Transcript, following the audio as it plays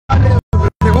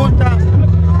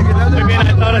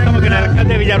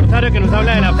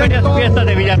habla de las ferias y fiestas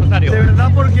de Villa Rosario. De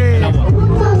verdad, porque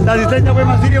la asistencia fue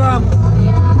masiva.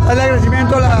 Darle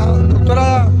agradecimiento a la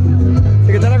doctora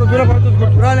secretaria de Cultura y Proyectos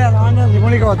Culturales, a la banda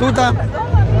sinfónica Batuta,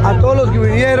 a todos los que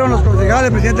vinieron, los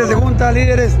concejales, presidentes de junta,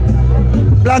 líderes,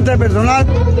 planta de personal,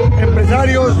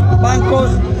 empresarios, bancos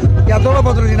y a todos los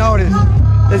patrocinadores.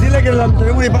 Decirle que la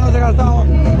Televisión municipal no se ha gastado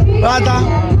plata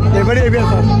de Ferias y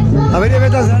Fiestas. Las Ferias y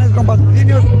Fiestas se dan con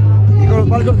patrocinios y con los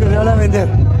palcos que se van a vender.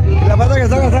 Y la plata que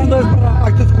está gastando es para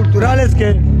actos culturales,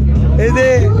 que es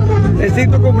de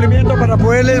estricto cumplimiento para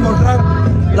poderles mostrar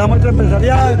la muestra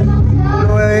empresarial,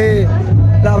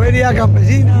 la feria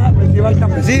campesina, el festival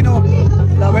campesino,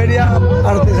 la feria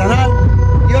artesanal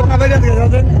y otras ferias que se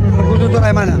hacen en el transcurso de toda la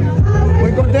semana.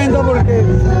 Muy contento porque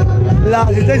la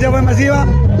asistencia fue masiva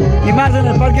y más en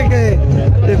el parque, que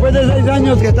después de 6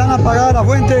 años que están apagada la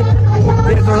fuente,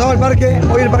 destrozado el parque.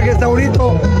 Hoy el parque está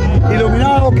bonito,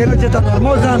 iluminado, qué noche tan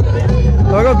hermosa, los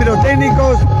juegos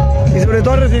pirotécnicos y sobre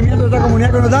todo el recibimiento de esta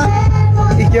comunidad que nos da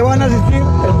y que van a asistir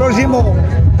el próximo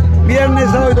viernes,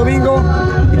 sábado y domingo,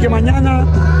 y que mañana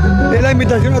es la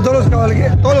invitación a todos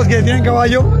los que tienen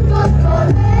caballo,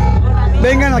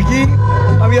 vengan aquí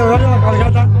a Villa Rosario a la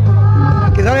cabalgata,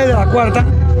 que sale de la 4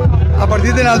 a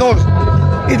partir de las 2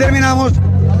 y terminamos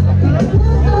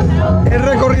el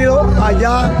recorrido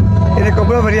allá en el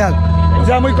complejo ferial. O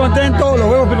sea, muy contento, los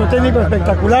juegos pirotécnicos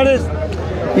espectaculares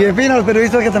y en fin a los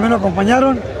periodistas que también nos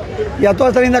acompañaron y a toda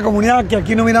esta linda comunidad, que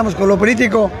aquí no miramos con lo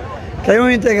político, que hay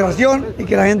una integración y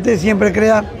que la gente siempre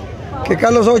crea que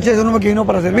Carlos Socha es un hombre que vino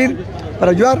para servir,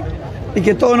 para ayudar y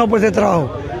que todo no puede ser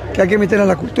trabajo, que hay que meter a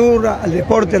la cultura, al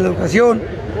deporte, a la educación,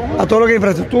 a todo lo que es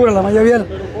infraestructura, la malla vial,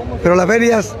 pero las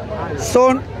ferias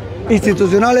son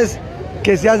institucionales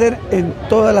que se hacen en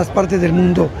todas las partes del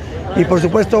mundo y por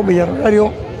supuesto Villa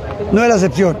Rosario no es la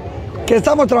excepción. Que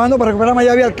estamos trabajando para recuperar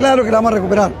malla vial, claro que la vamos a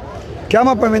recuperar. Que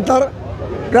vamos a pavimentar,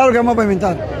 claro que vamos a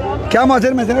pavimentar. Que vamos a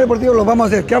hacer mercenarios deportivos, lo vamos a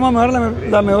hacer. Que vamos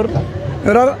a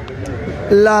mejorar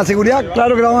la seguridad,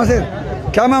 claro que lo vamos a hacer.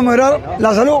 Que vamos a mejorar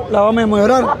la salud, la vamos a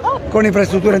mejorar con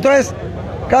infraestructura. Entonces,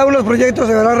 cada uno de los proyectos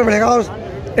se verán reflejados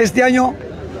este año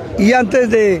y antes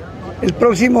del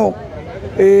próximo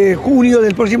junio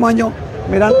del próximo año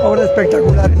verán obras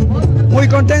espectaculares. Muy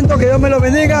contento, que Dios me lo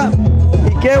bendiga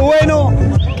y qué bueno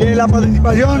que la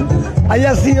participación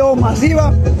haya sido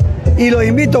masiva y los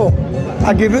invito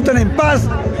a que disfruten en paz,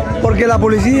 porque la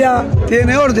policía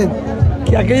tiene orden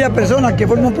que aquella persona que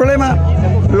forma un problema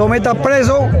lo meta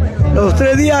preso los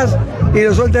 3 días y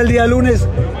lo suelte el día lunes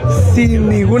sin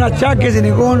ningún achaque, sin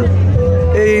ningún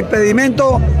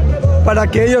impedimento, para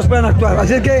que ellos puedan actuar.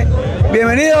 Así es que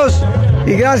bienvenidos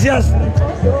y gracias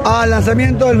al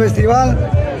lanzamiento del festival,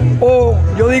 o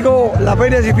yo digo las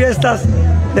ferias y fiestas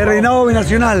de reinado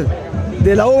binacional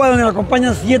de la uva, donde nos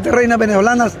acompañan 7 reinas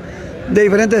venezolanas de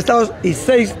diferentes estados y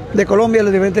 6 de Colombia,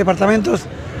 los diferentes departamentos.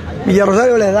 Villa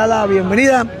Rosario les da la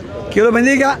bienvenida, que Dios los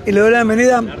bendiga, y le doy la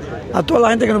bienvenida a toda la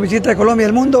gente que nos visita de Colombia y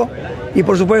del mundo, y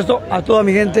por supuesto a toda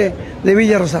mi gente de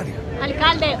Villa Rosario.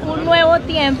 Alcalde, un nuevo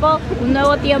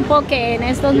tiempo que en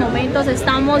estos momentos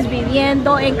estamos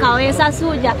viviendo en cabeza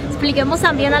suya. Expliquemos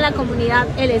también a la comunidad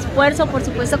el esfuerzo, por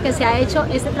supuesto, que se ha hecho,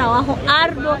 este trabajo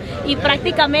arduo y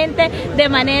prácticamente de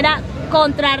manera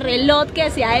contrarreloj que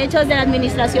se ha hecho desde la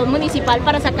administración municipal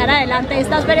para sacar adelante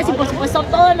estas ferias y por supuesto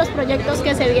todos los proyectos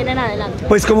que se vienen adelante.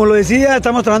 Pues como lo decía,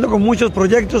 estamos trabajando con muchos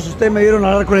proyectos. Ustedes me vieron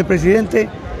hablar con el presidente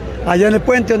allá en el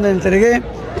puente, donde entregué,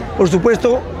 por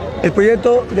supuesto, el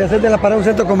proyecto de hacer de la parada un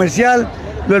centro comercial,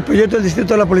 lo del proyecto del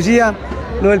distrito de la policía,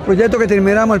 lo del proyecto que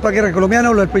terminamos el parque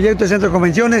recolombiano, lo del proyecto del centro de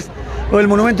convenciones, lo del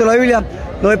monumento de la Biblia,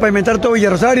 lo de pavimentar todo Villa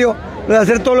Rosario, lo de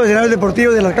hacer todos los escenarios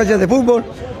deportivos de las canchas de fútbol,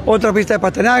 otra pista de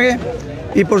patinaje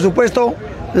y por supuesto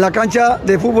la cancha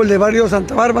de fútbol de barrio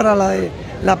Santa Bárbara, la de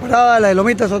la Parada, la de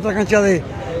Lomitas, otra cancha de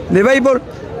béisbol,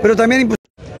 pero también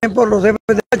por los jefes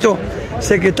de despacho,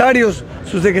 secretarios,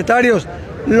 subsecretarios,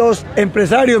 los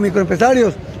empresarios,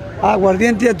 microempresarios, a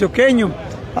Aguardiente Antioqueño,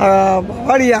 a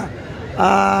Bavaria,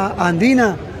 a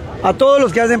Andina, a todos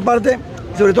los que hacen parte,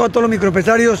 sobre todo a todos los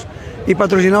microempresarios y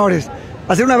patrocinadores.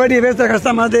 Hacer una feria y fiesta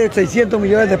gasta más de 600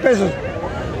 millones de pesos.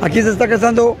 Aquí se está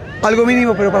gastando algo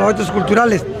mínimo, pero para actos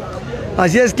culturales.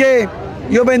 Así es que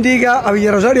Dios bendiga a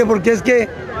Villa Rosario, porque es que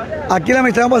aquí la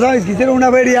administración pasada es que hicieron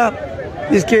una feria,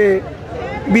 es que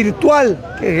virtual,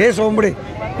 que es, hombre,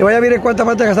 que vaya a ver cuánta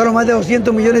falta gastaron, más de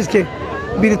 200 millones que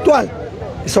virtual.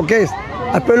 ¿Eso qué es?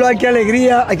 Al pueblo hay que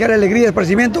alegría,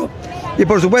 esparcimiento y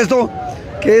por supuesto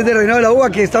que es de reinado de la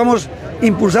uva, que estamos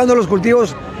impulsando los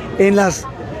cultivos en las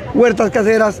huertas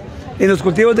caseras, en los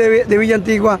cultivos de Villa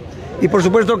Antigua y por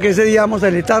supuesto que ese día vamos a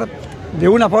deletar de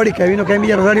una fábrica de vino que hay en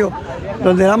Villa Rosario,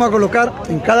 donde vamos a colocar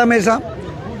en cada mesa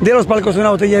de los palcos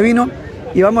una botella de vino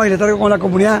y vamos a diletar con la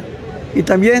comunidad y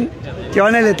también que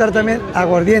van a diletar también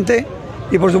aguardiente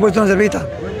y por supuesto una cerveza.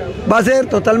 Va a ser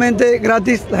totalmente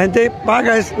gratis, la gente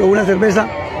paga una cerveza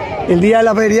el día de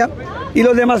la feria y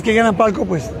los demás que ganan palco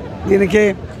pues tienen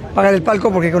que pagar el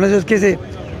palco porque con eso es que se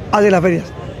hace las ferias.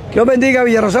 Que Dios bendiga a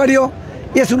Villa Rosario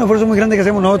y es un esfuerzo muy grande que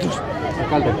hacemos nosotros.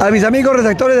 A mis amigos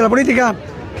redactores de la política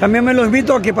también me los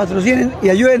invito a que patrocinen y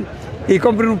ayuden y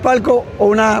compren un palco o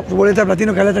una boleta de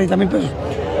platino que vale 30.000 pesos.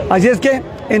 Así es que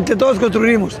entre todos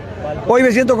construimos. Hoy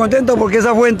me siento contento porque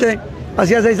esa fuente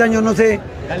hacía 6 años no se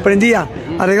prendía.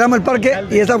 Arreglamos el parque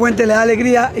y esa fuente le da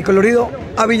alegría y colorido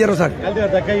a Villa Rosario. ¿De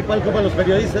verdad que hay palco para los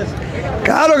periodistas?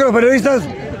 Claro que los periodistas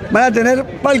van a tener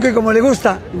palco y como les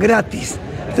gusta, gratis.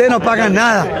 Ustedes no pagan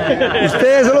nada.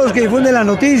 Ustedes son los que difunden la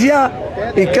noticia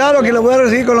y claro que lo voy a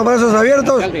recibir con los brazos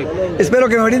abiertos. Alcalde, espero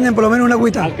que me brinden por lo menos una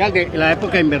agüita. Alcalde, la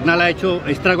época invernal ha hecho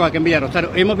estrago aquí en Villa Rosario.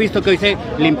 Hemos visto que hoy se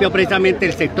limpió precisamente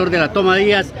el sector de la Toma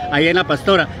Díaz, allá en La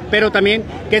Pastora. Pero también,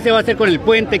 ¿qué se va a hacer con el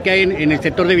puente que hay en el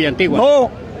sector de Villantigua?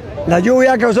 No, la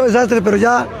lluvia causó desastres, pero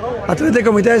ya a través del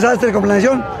Comité de Desastres con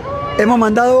Planeación hemos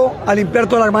mandado a limpiar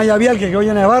toda la malla vial que quedó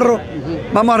llena de barro.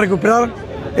 Vamos a recuperar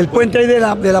el puente ahí de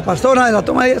la Pastora, de la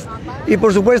Toma Díaz, y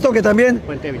por supuesto que también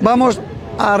vamos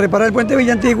a reparar el puente de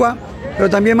Villantigua, pero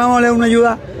también vamos a darle una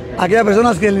ayuda a aquellas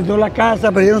personas que les dio la casa,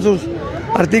 perdieron sus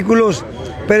artículos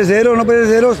perecederos o no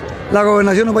perecederos, la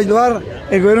gobernación nos va a ayudar,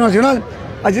 el gobierno nacional,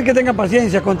 así que tengan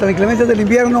paciencia, contra las inclemencias del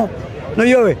invierno no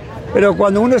llueve, pero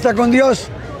cuando uno está con Dios,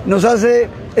 nos hace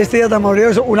este día tan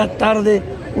maravilloso, una tarde,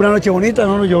 una noche bonita,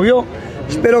 no nos llovió,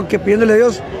 espero que pidiéndole a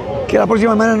Dios que la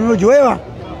próxima semana no nos llueva,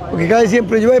 porque cada vez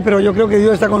siempre llueve, pero yo creo que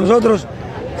Dios está con nosotros.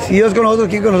 Si Dios con nosotros,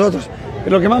 ¿quién con nosotros?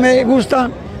 Pero lo que más me gusta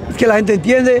es que la gente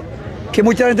entiende, que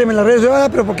mucha gente me en las redes dice,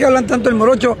 pero ¿por qué hablan tanto del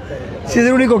morocho si es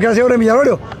el único que hace obra en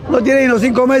Villarroyo? No tiene ni los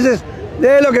 5 meses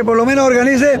de lo que por lo menos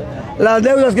organice las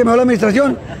deudas que me dio la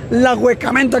administración, la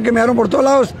huecamenta que me dieron por todos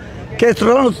lados, que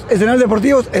destrozaron los escenarios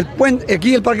deportivos, el puente,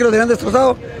 aquí el parque lo tenían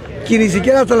destrozado, que ni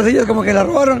siquiera hasta las sillas como que la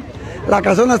robaron, la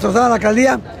casona destrozada la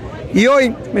alcaldía, y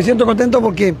hoy me siento contento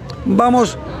porque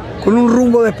vamos con un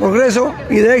rumbo de progreso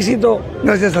y de éxito,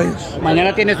 gracias a Dios.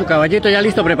 ¿Mañana tiene su caballito ya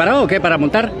listo, preparado o qué, para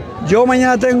montar? Yo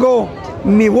mañana tengo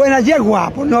mi buena yegua,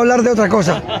 por no hablar de otra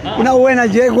cosa. Una buena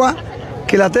yegua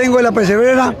que la tengo en la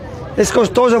perseverera, es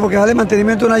costosa porque vale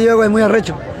mantenimiento de una yegua, es muy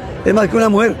arrecho, es más que una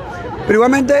mujer. Pero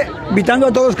igualmente, invitando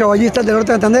a todos los caballistas del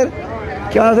norte de Santander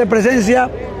que van a hacer presencia,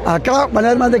 acá van a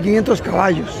haber más de 500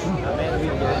 caballos,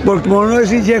 por no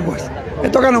decir yeguas. Me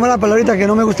toca nombrar la palabrita que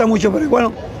no me gusta mucho, pero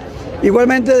bueno.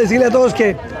 Igualmente decirle a todos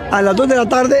que a las 2 de la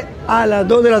tarde,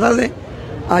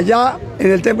 allá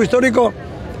en el templo histórico,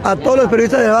 a todos los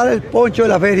periodistas se les va a dar el poncho de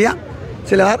la feria,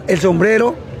 se les va a dar el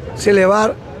sombrero, se les va a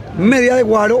dar media de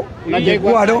guaro,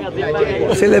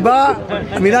 se les va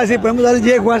a mirar si podemos dar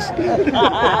yeguas,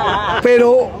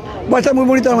 pero va a estar muy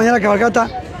bonito la mañana la cabalgata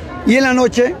y en la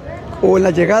noche o en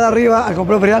la llegada arriba al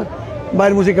complejo ferial va a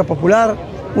haber música popular,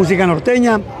 música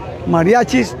norteña,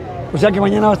 mariachis, o sea que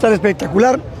mañana va a estar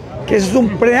espectacular, que eso es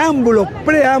un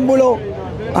preámbulo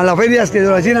a las ferias que se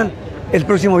organizan el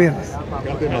próximo viernes.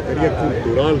 La feria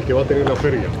cultural que va a tener la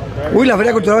feria. Uy, la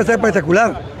feria cultural va a estar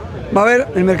espectacular. Va a haber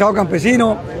el mercado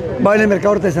campesino, va a haber el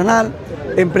mercado artesanal,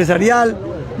 empresarial,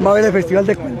 va a haber el festival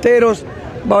de cuenteros,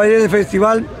 va a haber el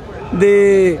festival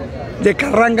de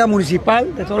carranga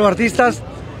municipal de todos los artistas,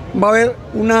 va a haber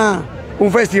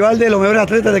un festival de los mejores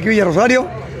atletas de aquí Villa Rosario,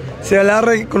 se le da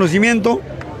reconocimiento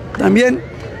también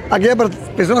a aquellas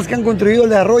personas que han contribuido al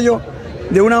desarrollo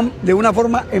de una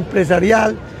forma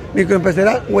empresarial,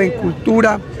 microempresarial o en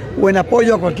cultura o en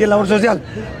apoyo a cualquier labor social.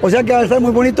 O sea que va a estar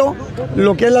muy bonito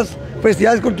lo que es las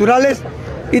festividades culturales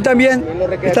y también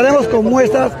estaremos con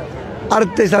muestras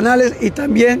artesanales y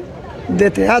también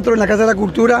de teatro en la Casa de la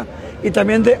Cultura y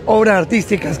también de obras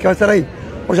artísticas que va a estar ahí.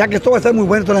 O sea que esto va a estar muy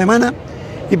bueno toda la semana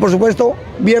y por supuesto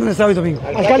viernes, sábado y domingo.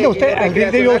 Alcalde,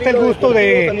 ¿usted dio el gusto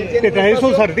de traer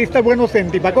esos artistas buenos en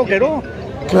Tipaco, ¿no?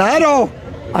 Claro,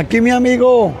 aquí mi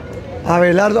amigo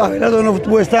Abelardo no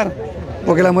pudo estar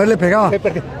porque la mujer le pegaba,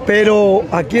 pero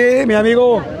aquí mi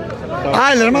amigo,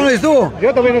 el hermano estuvo.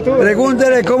 Yo también estuve.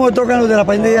 Pregúntele cómo tocan los de la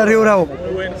pandilla de Río Bravo.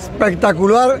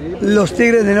 Espectacular, los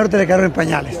Tigres del Norte de Carro en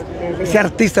Pañales. Ese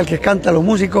artista el que canta, los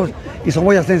músicos y son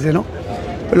boyacenses, ¿no?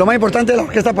 Pero lo más importante es la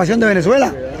Orquesta Pasión de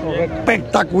Venezuela.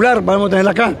 Espectacular, vamos a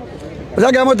tenerla acá. O sea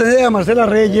que vamos a tener a Marcela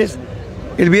Reyes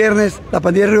el viernes, la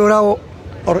pandilla de Río Bravo,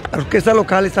 orquestas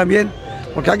locales también,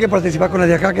 porque hay que participar con las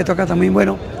de acá que toca también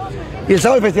bueno. Y el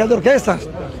sábado el Festival de Orquestas,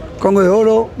 Congo de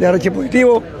Oro, de Arreche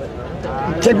Positivo,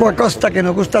 Checo Acosta, que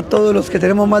nos gusta a todos los que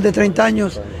tenemos más de 30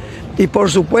 años. Y por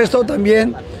supuesto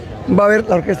también va a haber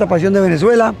la Orquesta Pasión de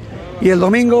Venezuela y el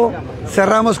domingo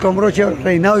cerramos con broche de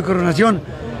reinado y coronación,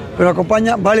 pero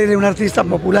acompaña Valeria, una artista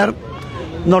popular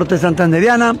norte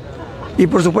santanderiana, y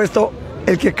por supuesto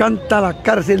el que canta La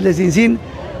cárcel de Sinsín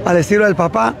al estilo del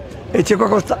papá, el Checo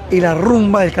Acosta, y la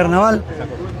rumba del carnaval,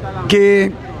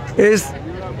 que es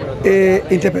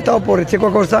interpretado por el Checo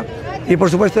Acosta, y por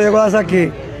supuesto Diego Daza,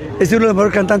 que es uno de los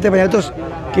mejores cantantes vallenatos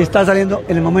que está saliendo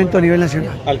en el momento a nivel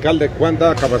nacional. Alcalde,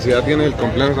 ¿cuánta capacidad tiene el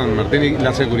complejo San Martín y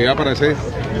la seguridad para ese?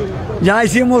 Ya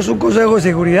hicimos un consejo de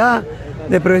seguridad,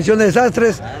 de prevención de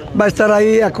desastres, va a estar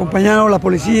ahí acompañando la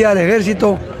policía, el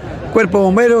ejército, cuerpo de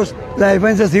bomberos, la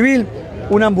defensa civil,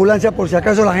 una ambulancia por si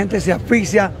acaso la gente se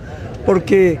asfixia,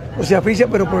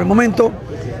 pero por el momento,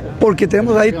 porque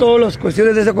tenemos ahí todas las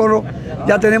cuestiones de socorro,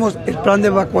 ya tenemos el plan de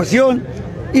evacuación,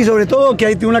 y sobre todo que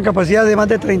ahí tiene una capacidad de más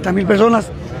de 30.000 personas,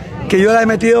 que yo la he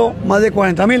metido más de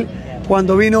 40.000,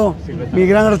 cuando vino mi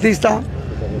gran artista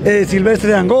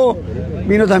Silvestre Dangó,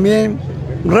 vino también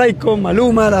Raico,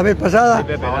 Maluma la vez pasada,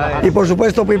 y por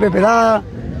supuesto Pipe Pelada,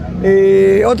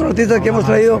 otros artistas que hemos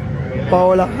traído,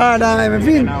 Paola Jara, en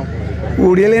fin,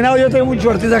 Uriel Henao. Yo tengo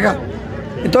muchos artistas acá.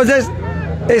 Entonces,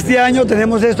 este año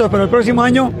tenemos esto, pero el próximo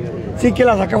año sí que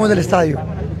la sacamos del estadio.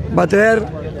 Va a traer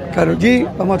Karol G,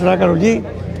 vamos a traer a Karol G,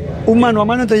 un mano a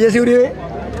mano entre Jesse Uribe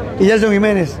y Jason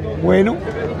Jiménez. Bueno,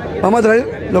 vamos a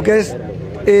traer lo que es,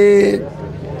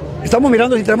 estamos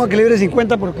mirando si tenemos que libre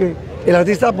 50, porque el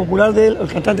artista popular de él, el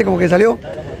cantante como que salió,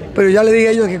 pero ya le dije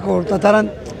a ellos que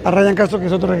contrataran a Ryan Castro, que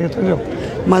es otro reggaetonero,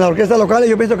 más la orquesta local, y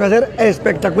yo pienso que va a ser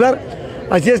espectacular.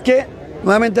 Así es que,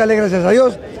 nuevamente darle gracias a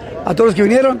Dios, a todos los que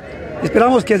vinieron.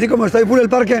 Esperamos que así como está en full el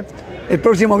parque, el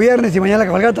próximo viernes y mañana la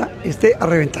cabalgata esté a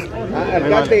reventar.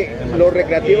 Alcalde, lo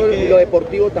recreativo y lo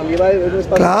deportivo también va a haber un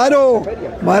espacio. Claro,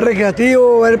 va a haber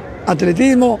recreativo, va a haber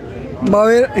atletismo, va a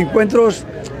haber encuentros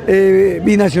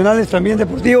binacionales también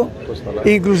deportivos.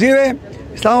 Inclusive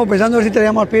estábamos pensando a ver si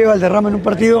traíamos al pibe Valderrama en un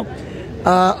partido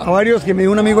a varios, que me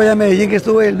dio un amigo allá en Medellín que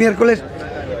estuve el miércoles,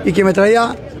 y que me traía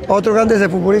a otros grandes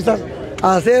futbolistas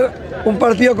a hacer un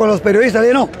partido con los periodistas. Le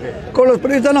dije, no, con los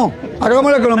periodistas no,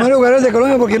 hagámoslo con los mejores jugadores de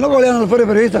Colombia, porque no golean a los pobres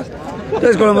periodistas.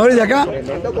 Entonces con los mejores de acá.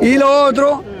 Y lo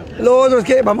otro es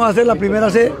que vamos a hacer la primera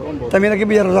C también aquí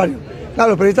en Rosario. Claro,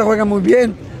 los periodistas juegan muy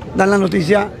bien, dan la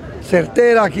noticia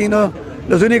certera. Aquí no,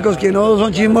 los únicos que no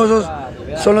son chismosos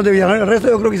son los de Rosario. El resto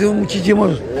yo creo que son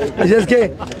muchísimos. Así es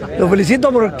que los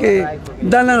felicito porque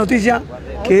dan la noticia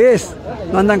que es,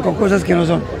 no andan con cosas que no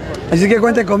son. Así que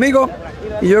cuenten conmigo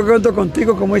y yo cuento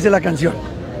contigo, como dice la canción.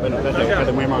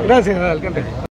 Gracias, alcalde.